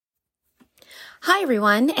Hi,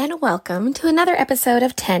 everyone, and welcome to another episode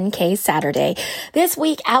of 10K Saturday. This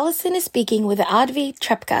week, Allison is speaking with Advi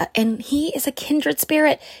Trepka, and he is a kindred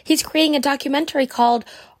spirit. He's creating a documentary called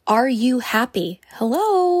Are You Happy?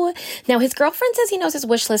 Hello. Now, his girlfriend says he knows his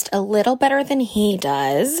wish list a little better than he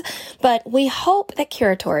does, but we hope that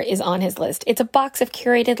Curator is on his list. It's a box of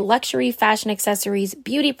curated luxury fashion accessories,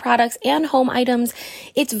 beauty products, and home items.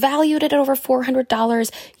 It's valued at over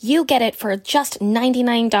 $400. You get it for just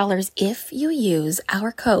 $99 if you use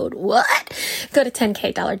our code. What? Go to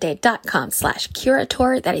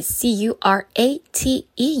 10kdollarday.com/curator. That is CURATEUR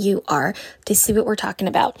to see what we're talking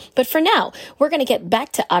about. But for now, we're going to get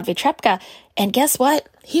back to Advi Trepka. And guess what?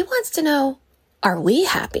 He wants to know, are we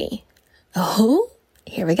happy? Oh,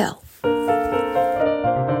 here we go.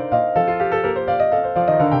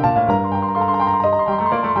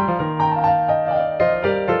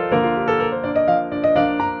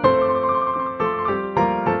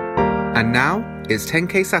 And now is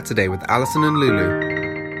 10K Saturday with Allison and Lulu.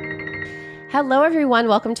 Hello, everyone.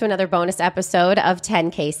 Welcome to another bonus episode of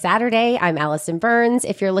 10K Saturday. I'm Allison Burns.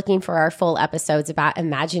 If you're looking for our full episodes about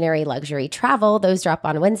imaginary luxury travel, those drop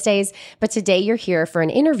on Wednesdays. But today you're here for an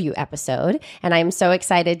interview episode, and I'm so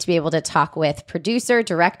excited to be able to talk with producer,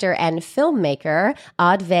 director, and filmmaker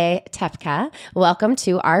Advi Trepka. Welcome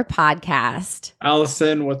to our podcast.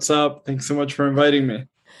 Allison, what's up? Thanks so much for inviting me.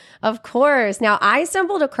 Of course. Now, I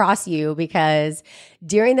stumbled across you because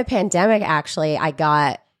during the pandemic, actually, I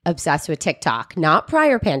got obsessed with TikTok. Not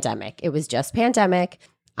prior pandemic. It was just pandemic.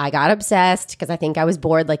 I got obsessed because I think I was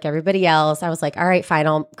bored like everybody else. I was like, all right, fine,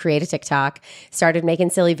 I'll create a TikTok. Started making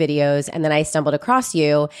silly videos. And then I stumbled across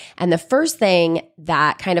you. And the first thing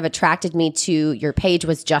that kind of attracted me to your page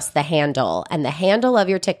was just the handle. And the handle of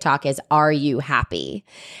your TikTok is, Are You Happy?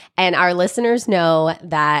 And our listeners know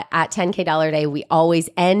that at 10K Dollar Day, we always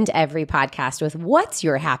end every podcast with, what's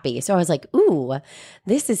your happy? So I was like, ooh,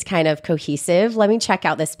 this is kind of cohesive. Let me check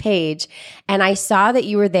out this page. And I saw that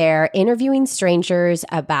you were there interviewing strangers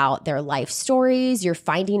about their life stories. You're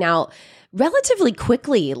finding out relatively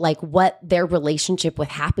quickly, like what their relationship with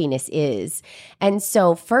happiness is. And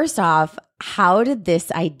so first off, how did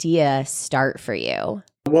this idea start for you?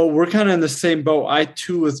 Well, we're kind of in the same boat. I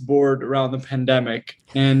too was bored around the pandemic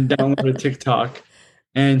and downloaded TikTok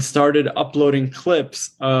and started uploading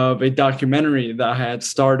clips of a documentary that I had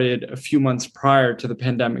started a few months prior to the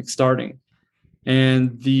pandemic starting.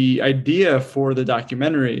 And the idea for the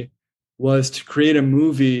documentary was to create a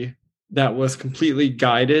movie that was completely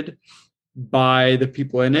guided by the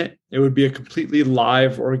people in it. It would be a completely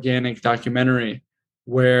live, organic documentary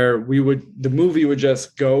where the movie would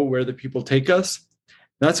just go where the people take us.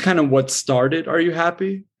 That's kind of what started Are You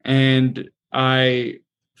Happy? And I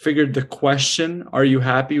figured the question, Are you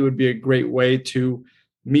happy? Would be a great way to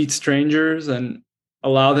meet strangers and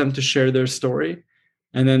allow them to share their story.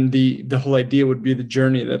 And then the whole idea would be the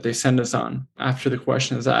journey that they send us on after the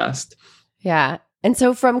question is asked. Yeah. And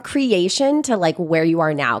so from creation to like where you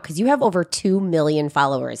are now, because you have over 2 million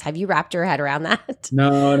followers. Have you wrapped your head around that?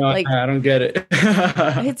 No, like, I don't get it.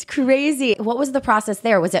 It's crazy. What was the process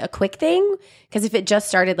there? Was it a quick thing? Because if it just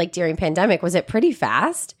started like during pandemic, was it pretty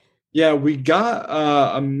fast? Yeah, we got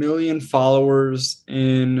 1 million followers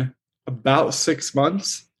in about 6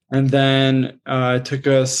 months. And then it took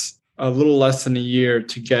us a little less than a year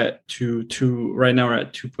to get to right now we're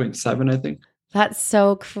at 2.7, I think. That's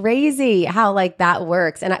so crazy how like that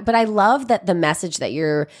works. But I love that the message that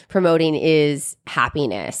you're promoting is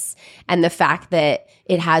happiness, and the fact that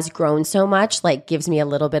it has grown so much like gives me a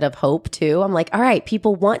little bit of hope too. I'm like, all right,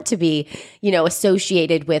 people want to be,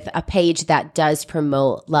 associated with a page that does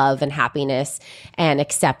promote love and happiness and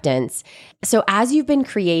acceptance. So as you've been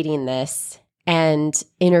creating this and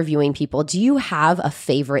interviewing people, do you have a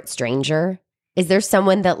favorite stranger? Is there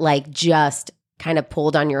someone that like just kind of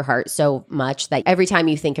pulled on your heart so much that every time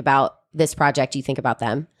you think about this project, you think about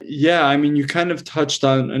them? Yeah, I mean, you kind of touched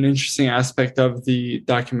on an interesting aspect of the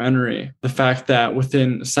documentary, the fact that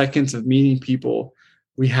within seconds of meeting people,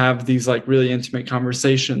 we have these like really intimate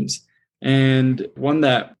conversations. And one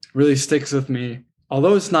that really sticks with me,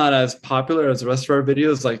 although it's not as popular as the rest of our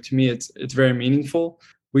videos, like to me, it's very meaningful.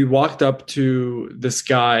 We walked up to this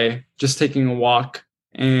guy just taking a walk,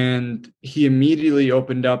 and he immediately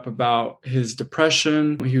opened up about his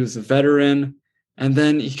depression. He was a veteran. And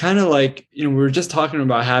then he kind of like, we were just talking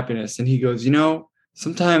about happiness. And he goes,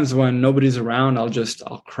 sometimes when nobody's around,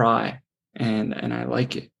 I'll cry. And I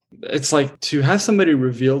like it. It's like to have somebody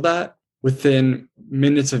reveal that within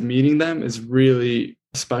minutes of meeting them is really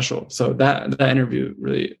special. So that interview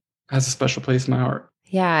really has a special place in my heart.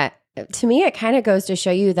 Yeah. To me, it kind of goes to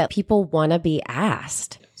show you that people want to be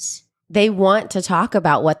asked. Yes. they want to talk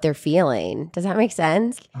about what they're feeling. Does that make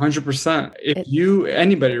sense? 100%.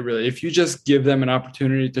 Anybody really, if you just give them an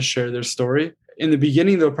opportunity to share their story, in the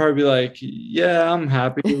beginning, they'll probably be like, yeah, I'm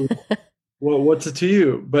happy. What's it to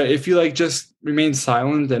you? But if you like just remain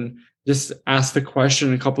silent and just ask the question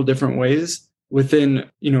in a couple different ways, within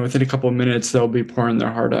a couple of minutes, they'll be pouring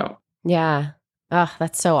their heart out. Yeah. Oh,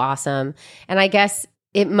 that's so awesome. And I guess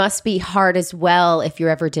it must be hard as well if you're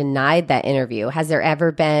ever denied that interview. Has there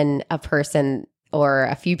ever been a person or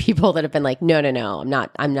a few people that have been like, no,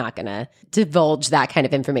 I'm not going to divulge that kind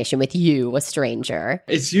of information with you, a stranger?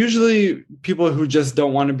 It's usually people who just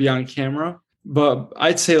don't want to be on camera. But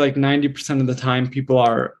I'd say like 90% of the time, people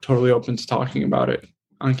are totally open to talking about it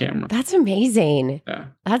on camera. That's amazing. Yeah.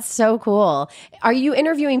 That's so cool. Are you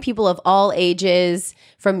interviewing people of all ages,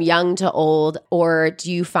 from young to old, or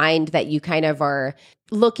do you find that you kind of are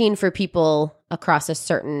looking for people across a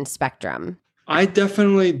certain spectrum? I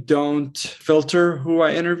definitely don't filter who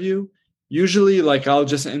I interview. Usually, like, I'll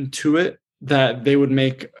just intuit that they would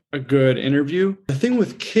make a good interview. The thing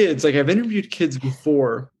with kids, like, I've interviewed kids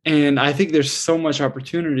before, and I think there's so much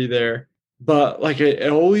opportunity there. But like,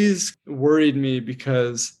 it always worried me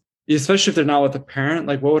because, especially if they're not with a parent,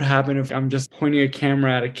 like, what would happen if I'm just pointing a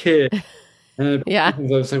camera at a kid? And yeah, I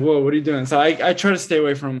was like, whoa, what are you doing? So I try to stay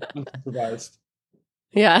away from unsupervised.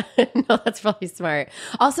 Yeah, no, that's really smart.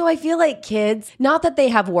 Also, I feel like kids, not that they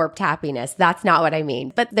have warped happiness, that's not what I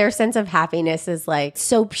mean, but their sense of happiness is like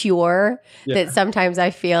so pure that sometimes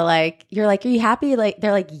I feel like you're like, are you happy? Like,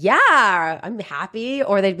 they're like, yeah, I'm happy.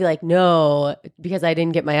 Or they'd be like, no, because I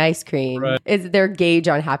didn't get my ice cream. Right. Their gauge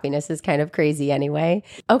on happiness is kind of crazy anyway.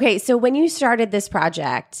 Okay, so when you started this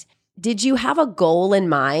project, did you have a goal in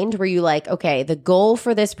mind? Were you like, okay, the goal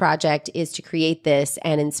for this project is to create this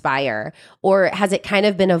and inspire? Or has it kind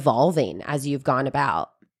of been evolving as you've gone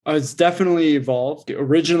about? It's definitely evolved.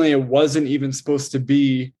 Originally, it wasn't even supposed to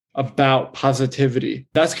be about positivity.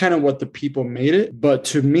 That's kind of what the people made it. But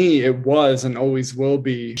to me, it was and always will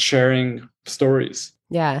be sharing stories.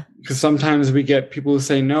 Yeah. Because sometimes we get people who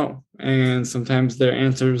say no, and sometimes their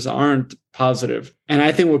answers aren't positive. And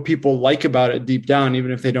I think what people like about it deep down,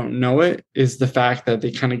 even if they don't know it, is the fact that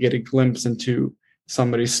they kind of get a glimpse into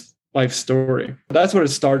somebody's life story. That's what it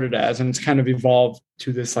started as, and it's kind of evolved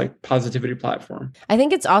to this like positivity platform. I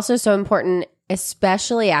think it's also so important,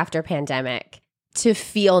 especially after pandemic, to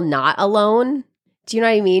feel not alone. Do you know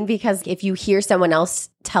what I mean? Because if you hear someone else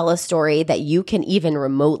tell a story that you can even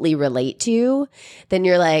remotely relate to, then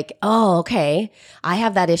you're like, oh, okay, I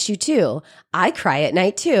have that issue too. I cry at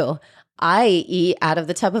night too. I eat out of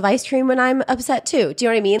the tub of ice cream when I'm upset too. Do you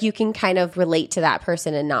know what I mean? You can kind of relate to that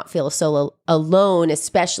person and not feel so alone,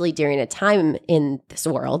 especially during a time in this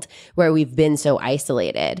world where we've been so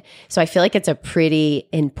isolated. So I feel like it's a pretty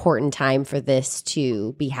important time for this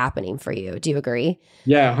to be happening for you. Do you agree?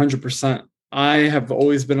 Yeah, 100%. I have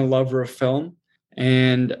always been a lover of film.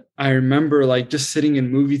 And I remember like just sitting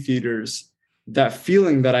in movie theaters, that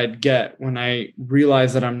feeling that I'd get when I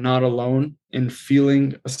realized that I'm not alone in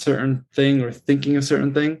feeling a certain thing or thinking a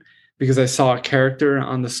certain thing because I saw a character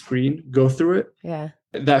on the screen go through it. Yeah.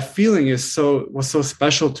 That feeling was so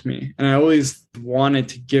special to me. And I always wanted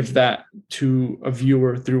to give that to a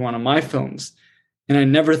viewer through one of my films. And I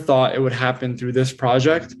never thought it would happen through this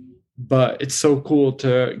project. But it's so cool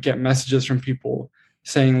to get messages from people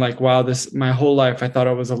saying like, wow, my whole life I thought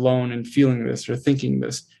I was alone in feeling this or thinking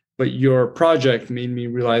this, but your project made me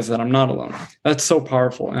realize that I'm not alone. That's so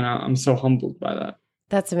powerful. And I'm so humbled by that.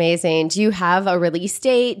 That's amazing. Do you have a release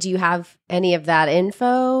date? Do you have any of that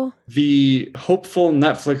info? The hopeful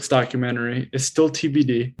Netflix documentary is still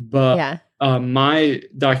TBD, but my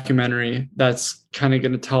documentary that's kind of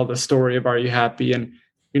going to tell the story of Are You Happy and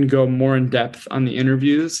going to go more in depth on the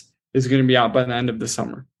interviews is going to be out by the end of the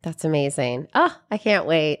summer. That's amazing. Oh, I can't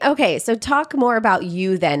wait. Okay, so talk more about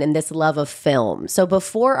you then and this love of film. So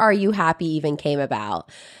before Are You Happy even came about,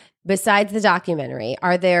 besides the documentary,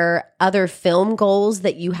 are there other film goals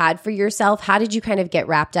that you had for yourself? How did you kind of get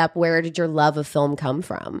wrapped up? Where did your love of film come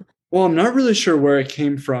from? Well, I'm not really sure where it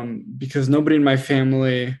came from because nobody in my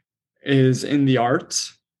family is in the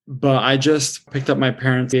arts. But I just picked up my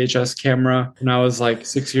parents' VHS camera when I was like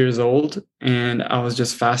 6 years old, and I was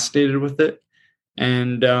just fascinated with it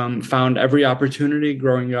and found every opportunity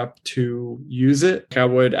growing up to use it. I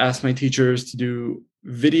would ask my teachers to do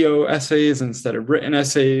video essays instead of written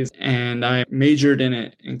essays, and I majored in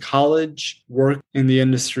it in college, worked in the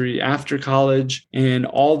industry after college, and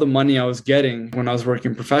all the money I was getting when I was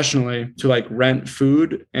working professionally to like rent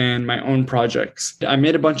food and my own projects. I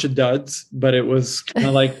made a bunch of duds, but it was kind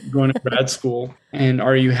of like going to grad school. And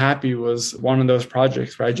Are You Happy was one of those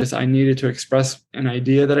projects where I needed to express an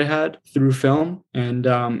idea that I had through film. And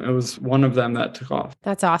it was one of them that took off.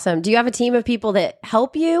 That's awesome. Do you have a team of people that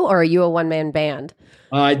help you, or are you a one-man band?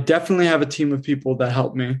 I definitely have a team of people that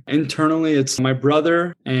help me. Internally, it's my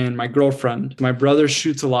brother and my girlfriend. My brother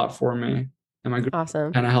shoots a lot for me. And my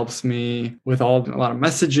Awesome. kind of helps me with a lot of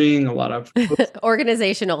messaging, a lot of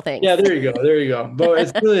organizational things. Yeah, there you go. There you go. But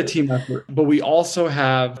it's really a team effort. But we also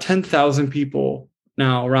have 10,000 people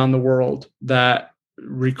now around the world that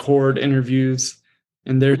record interviews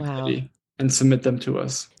in their city and submit them to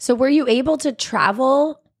us. So were you able to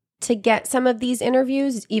travel to get some of these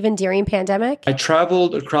interviews even during pandemic? I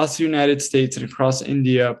traveled across the United States and across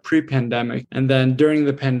India pre-pandemic. And then during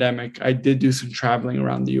the pandemic, I did do some traveling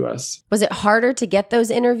around the US. Was it harder to get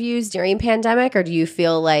those interviews during pandemic, or do you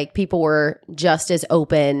feel like people were just as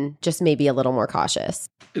open, just maybe a little more cautious?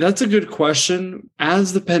 That's a good question.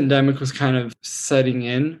 As the pandemic was kind of setting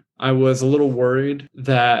in, I was a little worried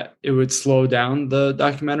that it would slow down the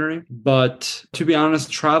documentary. But to be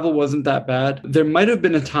honest, travel wasn't that bad. There might have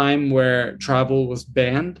been a time where travel was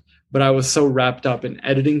banned, but I was so wrapped up in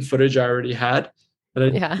editing footage I already had that I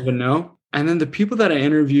didn't even know. And then the people that I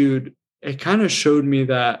interviewed, it kind of showed me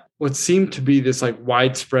that what seemed to be this like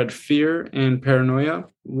widespread fear and paranoia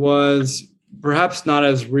was perhaps not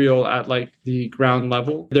as real at like the ground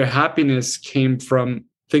level. Their happiness came from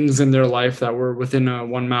things in their life that were within a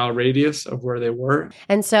 1 mile radius of where they were.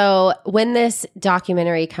 And so when this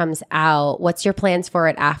documentary comes out, what's your plans for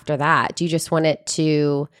it after that? Do you just want it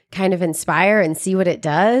to kind of inspire and see what it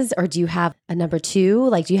does? Or do you have a number two?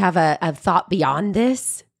 Like, do you have a thought beyond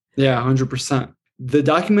this? Yeah, 100%. The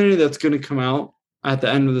documentary that's going to come out at the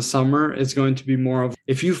end of the summer is going to be more of,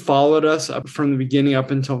 if you followed us up from the beginning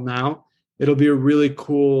up until now, it'll be a really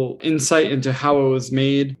cool insight into how it was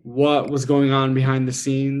made, what was going on behind the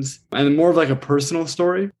scenes, and more of like a personal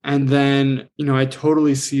story. And then, I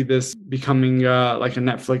totally see this becoming like a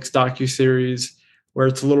Netflix docuseries where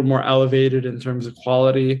it's a little more elevated in terms of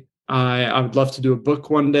quality. I would love to do a book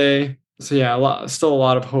one day. So yeah, still a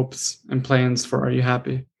lot of hopes and plans for Are You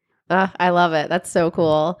Happy? I love it. That's so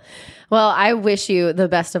cool. Well, I wish you the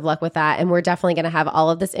best of luck with that. And we're definitely going to have all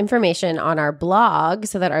of this information on our blog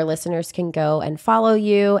so that our listeners can go and follow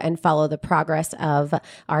you and follow the progress of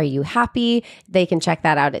Are You Happy? They can check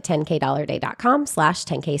that out at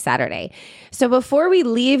 10kdollarday.com/10k Saturday. So before we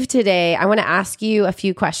leave today, I want to ask you a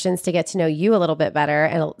few questions to get to know you a little bit better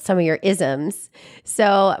and some of your isms.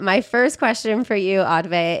 So my first question for you,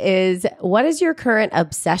 Adve, is what is your current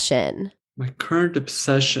obsession? My current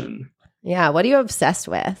obsession. Yeah, what are you obsessed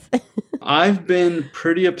with? I've been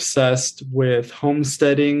pretty obsessed with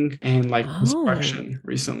homesteading and like construction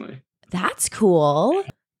recently. That's cool.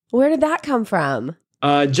 Where did that come from?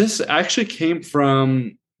 Just actually came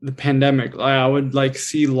from the pandemic. I would like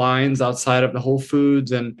see lines outside of the Whole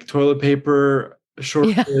Foods and toilet paper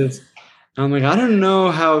shortages. Yeah. And I'm like, I don't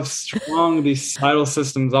know how strong these societal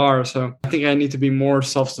systems are. So I think I need to be more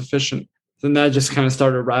self-sufficient. Then that just kind of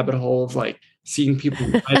started a rabbit hole of like seeing people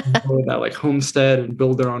that like homestead and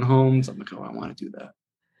build their own homes. I'm like, oh, I want to do that.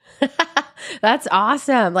 That's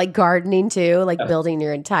awesome. Like gardening too, like building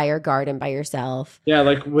your entire garden by yourself. Yeah.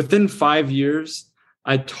 Like within 5 years,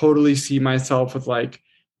 I totally see myself with like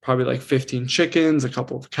probably like 15 chickens, a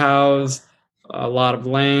couple of cows, a lot of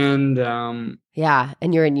land. Yeah.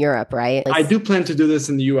 And you're in Europe, right? I do plan to do this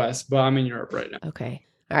in the US, but I'm in Europe right now. Okay.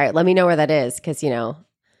 All right. Let me know where that is. Cause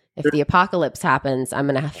if the apocalypse happens, I'm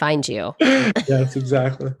going to find you. Yes,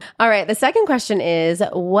 exactly. All right. The second question is,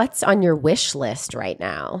 what's on your wish list right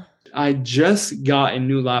now? I just got a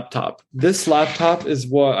new laptop. This laptop is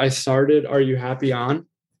what I started Are You Happy on?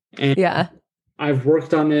 And yeah, I've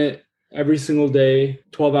worked on it every single day,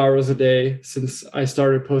 12 hours a day since I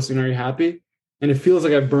started posting Are You Happy? And it feels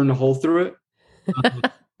like I've burned a hole through it.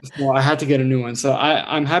 So I had to get a new one. So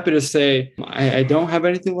I'm happy to say I don't have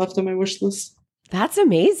anything left on my wish list. That's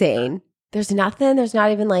amazing. There's nothing. There's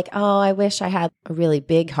not even like, oh, I wish I had a really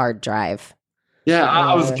big hard drive. Yeah,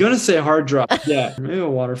 I was going to say hard drive. Yeah, maybe a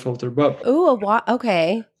water filter. But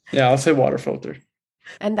okay. Yeah, I'll say water filter.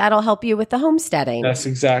 And that'll help you with the homesteading. Yes,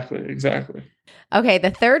 exactly. Okay,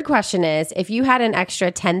 the third question is, if you had an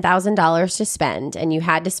extra $10,000 to spend and you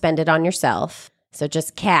had to spend it on yourself, so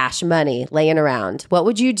just cash, money laying around, what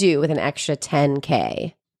would you do with an extra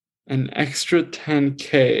 $10K? An extra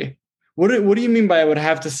 $10K? What do you mean by I would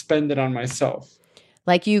have to spend it on myself?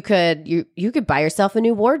 Like you could buy yourself a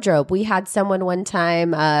new wardrobe. We had someone one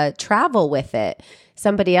time travel with it.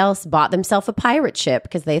 Somebody else bought themselves a pirate ship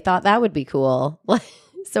because they thought that would be cool.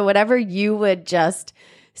 So whatever you would just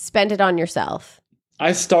spend it on yourself.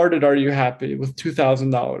 I started Are You Happy with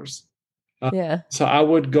 $2,000. Yeah. So I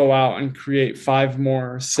would go out and create 5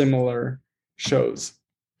 more similar shows.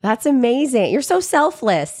 That's amazing. You're so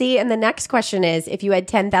selfless. See, and the next question is, if you had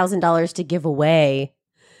 $10,000 to give away,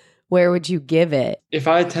 where would you give it? If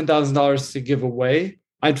I had $10,000 to give away,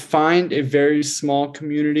 I'd find a very small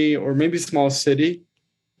community or maybe small city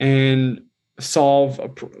and solve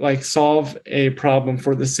a problem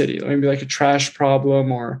for the city. Maybe like a trash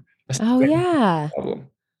problem or a problem.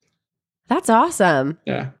 That's awesome.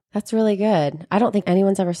 Yeah. That's really good. I don't think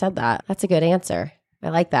anyone's ever said that. That's a good answer. I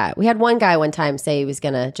like that. We had one guy one time say he was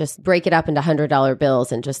going to just break it up into $100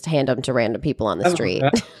 bills and just hand them to random people on the street.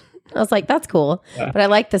 I was like, that's cool. Yeah. But I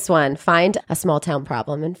like this one. Find a small town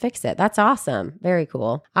problem and fix it. That's awesome. Very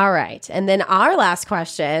cool. All right. And then our last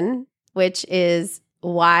question, which is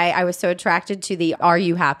why I was so attracted to the Are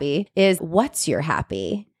You Happy, is what's your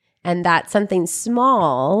happy? And that's something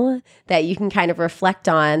small that you can kind of reflect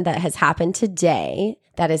on that has happened today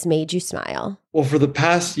that has made you smile. Well, for the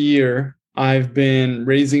past year, I've been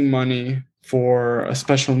raising money for a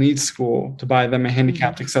special needs school to buy them a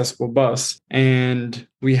handicapped accessible bus. And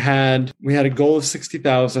we had a goal of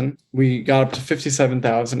 60,000. We got up to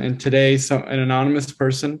 57,000. And today, an anonymous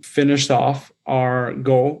person finished off our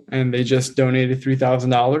goal and they just donated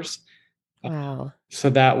 $3,000. Wow. So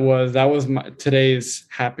that was today's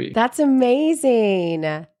happy. That's amazing.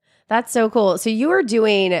 That's so cool. So you are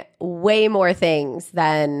doing way more things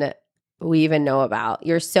than we even know about.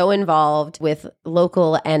 You're so involved with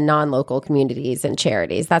local and non-local communities and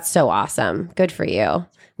charities. That's so awesome. Good for you.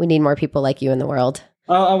 We need more people like you in the world.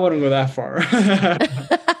 I wouldn't go that far.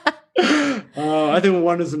 I think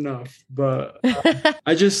one is enough. But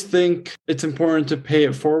I just think it's important to pay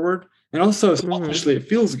it forward. And also, selfishly, it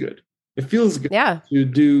feels good. It feels good to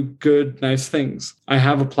do good, nice things. I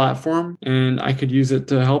have a platform and I could use it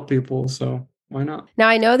to help people. So why not? Now,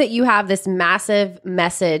 I know that you have this massive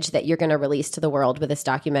message that you're going to release to the world with this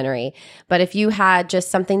documentary, but if you had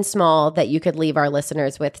just something small that you could leave our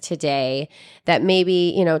listeners with today that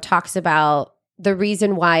maybe, talks about the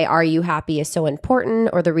reason why Are You Happy is so important,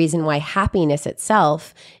 or the reason why happiness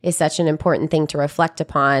itself is such an important thing to reflect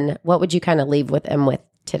upon, what would you kind of leave with them with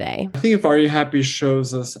today? I think if Are You Happy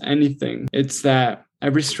shows us anything, it's that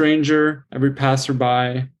every stranger, every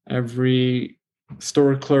passerby, every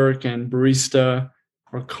store clerk and barista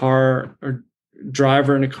or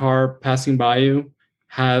driver in a car passing by you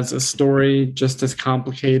has a story just as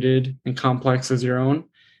complicated and complex as your own,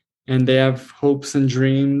 and they have hopes and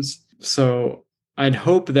dreams. So I'd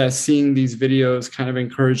hope that seeing these videos kind of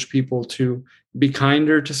encourage people to be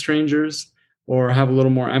kinder to strangers or have a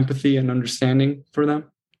little more empathy and understanding for them.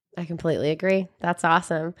 I completely agree. That's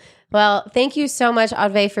awesome. Well, thank you so much,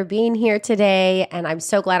 Adve, for being here today. And I'm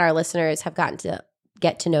so glad our listeners have gotten to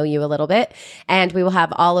get to know you a little bit. And we will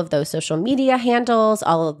have all of those social media handles,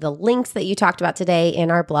 all of the links that you talked about today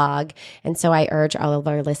in our blog. And so I urge all of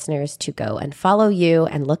our listeners to go and follow you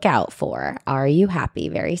and look out for Are You Happy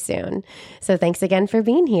very soon. So thanks again for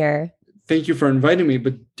being here. Thank you for inviting me.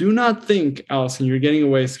 But do not think, Allison, you're getting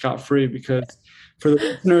away scot-free, because for the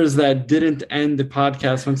listeners that didn't end the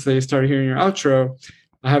podcast once they started hearing your outro,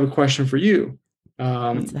 I have a question for you.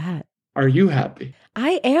 What's that? Are you happy?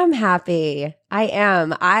 I am happy. I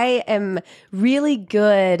am. I am really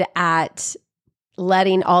good at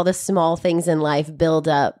letting all the small things in life build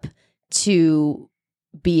up to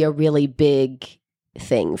be a really big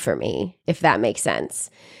thing for me, if that makes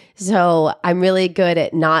sense. So I'm really good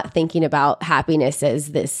at not thinking about happiness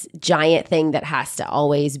as this giant thing that has to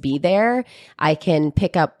always be there. I can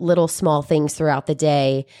pick up little small things throughout the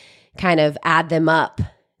day, kind of add them up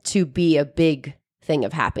to be a big thing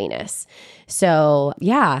of happiness. So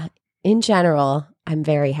yeah, in general, I'm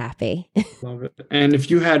very happy. Love it. And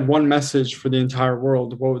if you had one message for the entire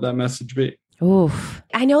world, what would that message be? Oof.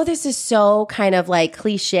 I know this is so kind of like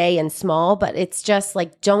cliche and small, but it's just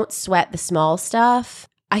like, don't sweat the small stuff.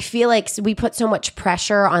 I feel like we put so much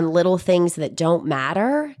pressure on little things that don't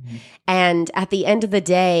matter. Mm-hmm. And at the end of the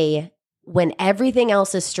day, when everything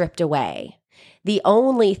else is stripped away, the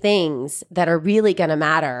only things that are really going to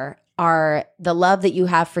matter are the love that you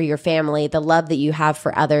have for your family, the love that you have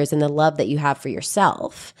for others, and the love that you have for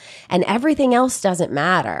yourself. And everything else doesn't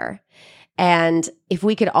matter. And if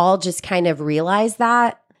we could all just kind of realize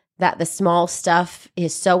that the small stuff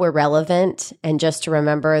is so irrelevant, and just to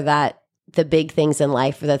remember that the big things in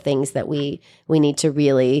life are the things that we need to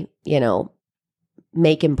really,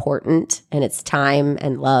 make important, and it's time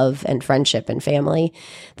and love and friendship and family,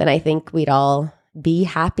 then I think we'd all be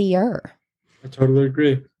happier. I totally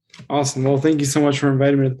agree. Awesome. Well, thank you so much for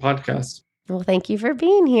inviting me to the podcast. Well, thank you for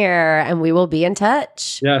being here, and we will be in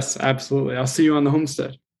touch. Yes, absolutely. I'll see you on the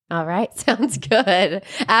homestead. All right. Sounds good.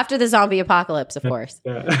 After the zombie apocalypse, of course.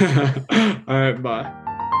 Yeah. All right. Bye.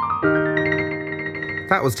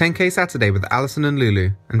 That was 10K Saturday with Alison and Lulu.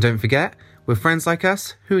 And don't forget, we're friends like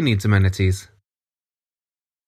us who needs amenities.